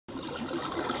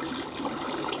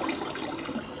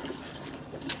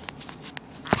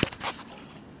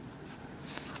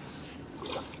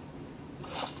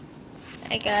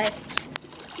Hey guys,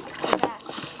 I'm back.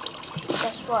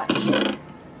 Guess what?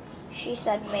 She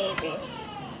said maybe.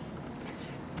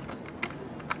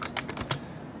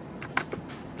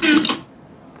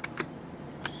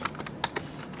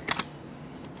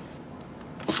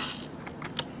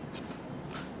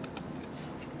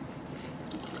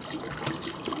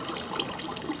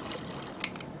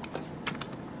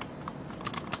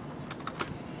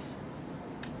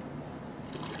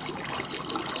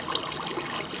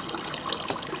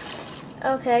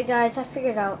 Okay guys, I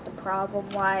figured out the problem.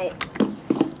 Why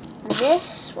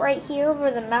this right here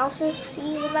where the mouse is,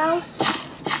 see the mouse?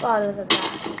 Follow the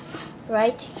mouse.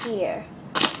 Right here.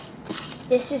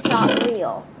 This is not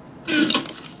real.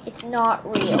 It's not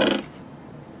real.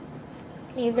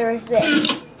 Neither is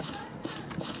this.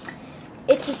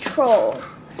 It's a troll.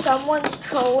 Someone's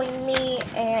trolling me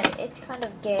and it's kind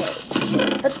of gay.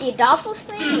 But the Adopolis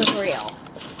thing was real.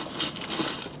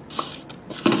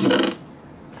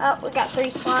 Oh, we got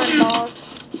 3 slime balls.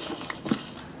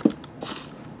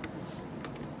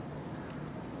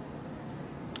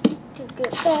 To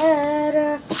get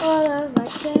better, all of my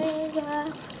changes,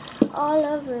 all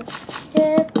of the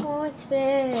hit points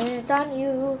spent on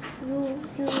you.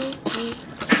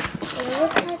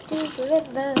 What I do to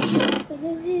remember.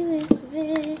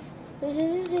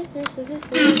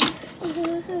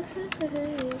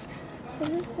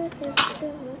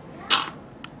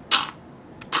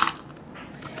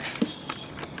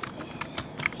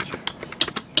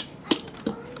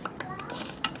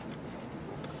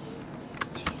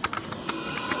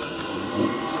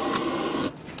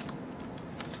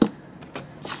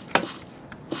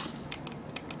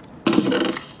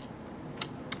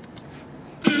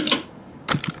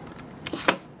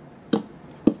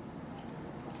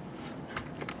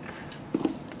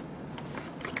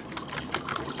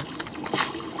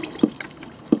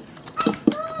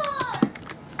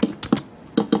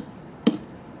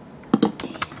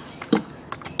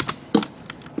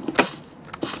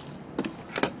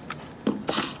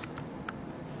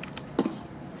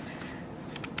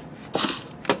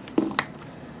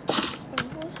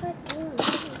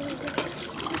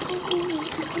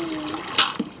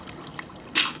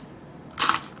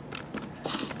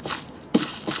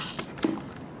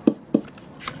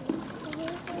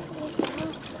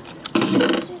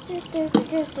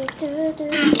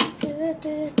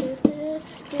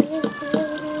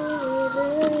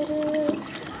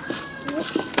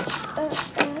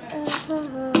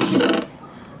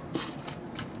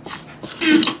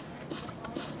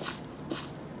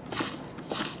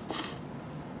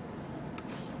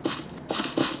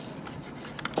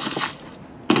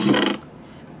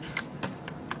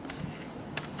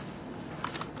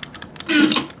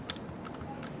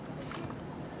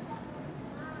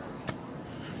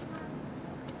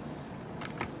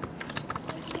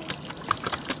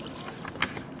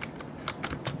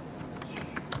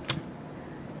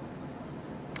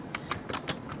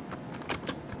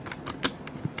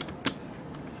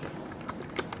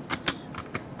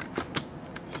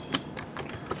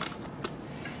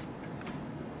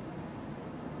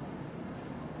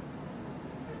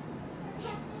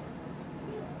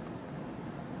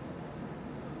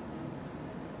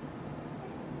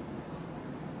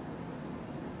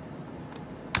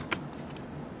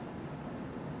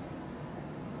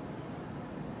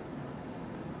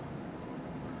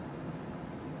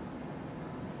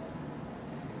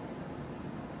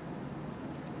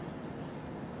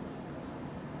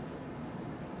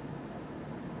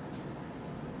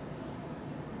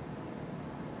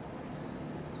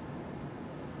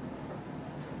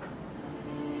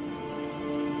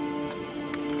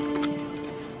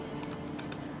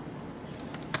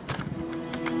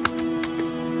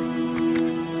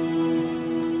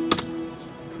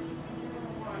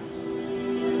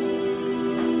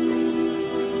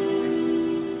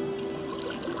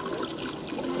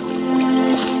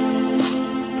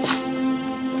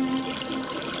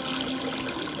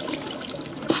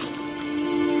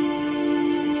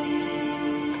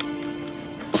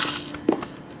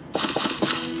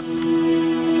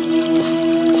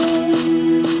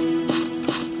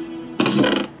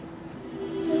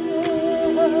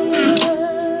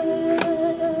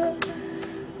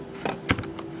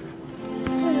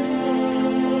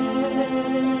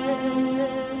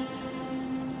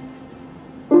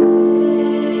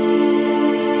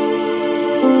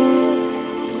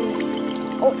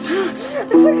 I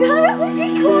forgot I was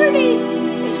recording.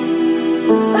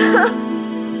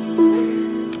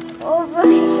 Oh my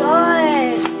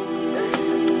god.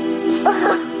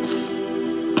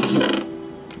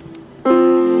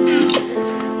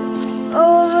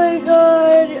 Oh my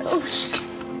god. Oh shit.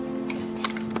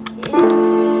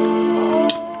 Oh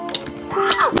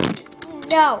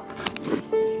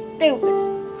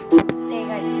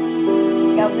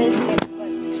I'm missing it,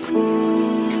 but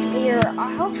here,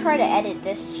 I'll try to edit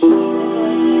this.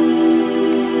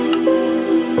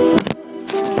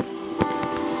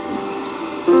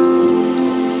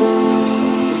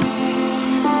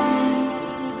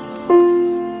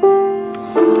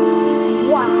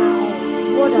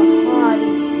 What a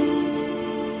party.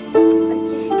 I'm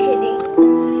just kidding.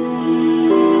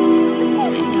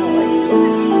 What the hell is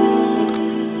this?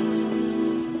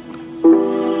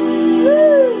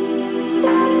 Woo!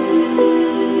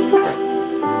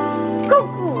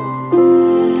 Goku!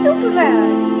 Superman!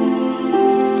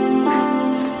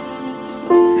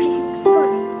 It's really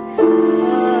funny.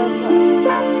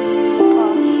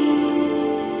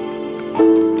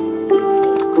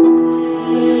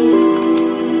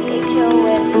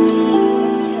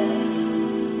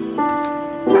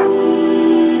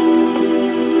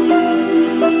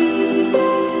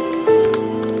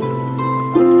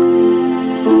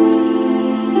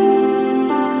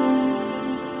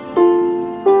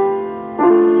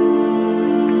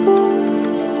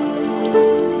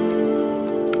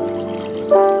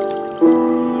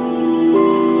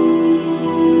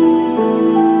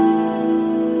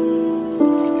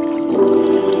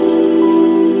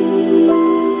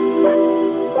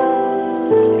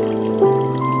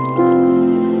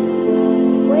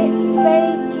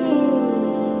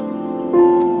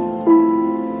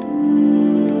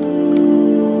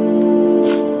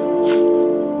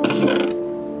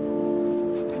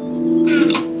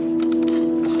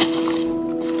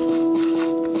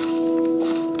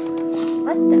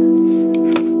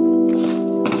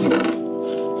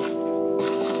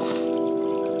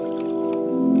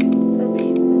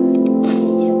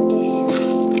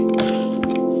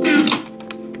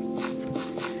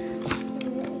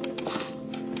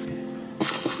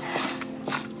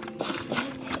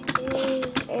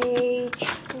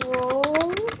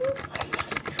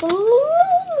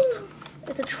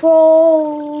 It's a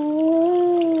troll.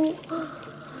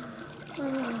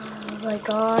 Oh my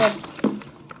god.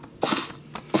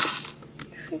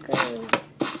 Triggers.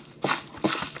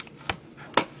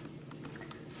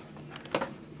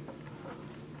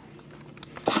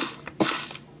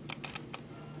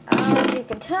 As you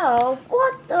can tell,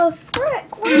 what the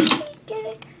frick? Where is she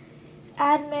getting?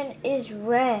 Admin is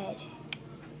red.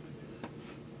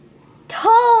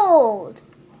 Told!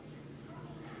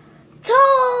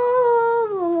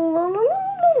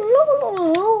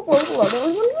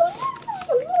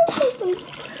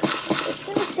 It's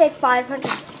gonna say 500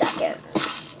 seconds.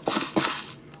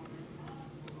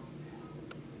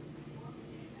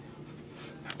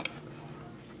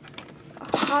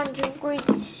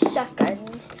 100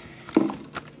 seconds.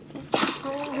 Each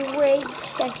 100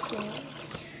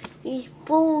 seconds is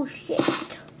bullshit.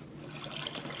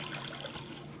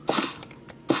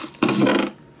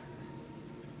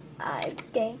 I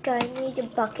think I need a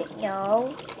bucket,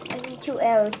 no. I need 2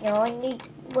 arrows, no. I need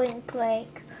wooden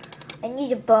plank. I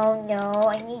need a bone, no.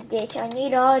 I need this. I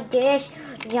need all this.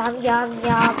 Yum, yum,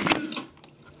 yum.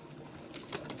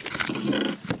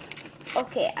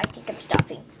 Okay, I think I'm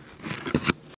stopping.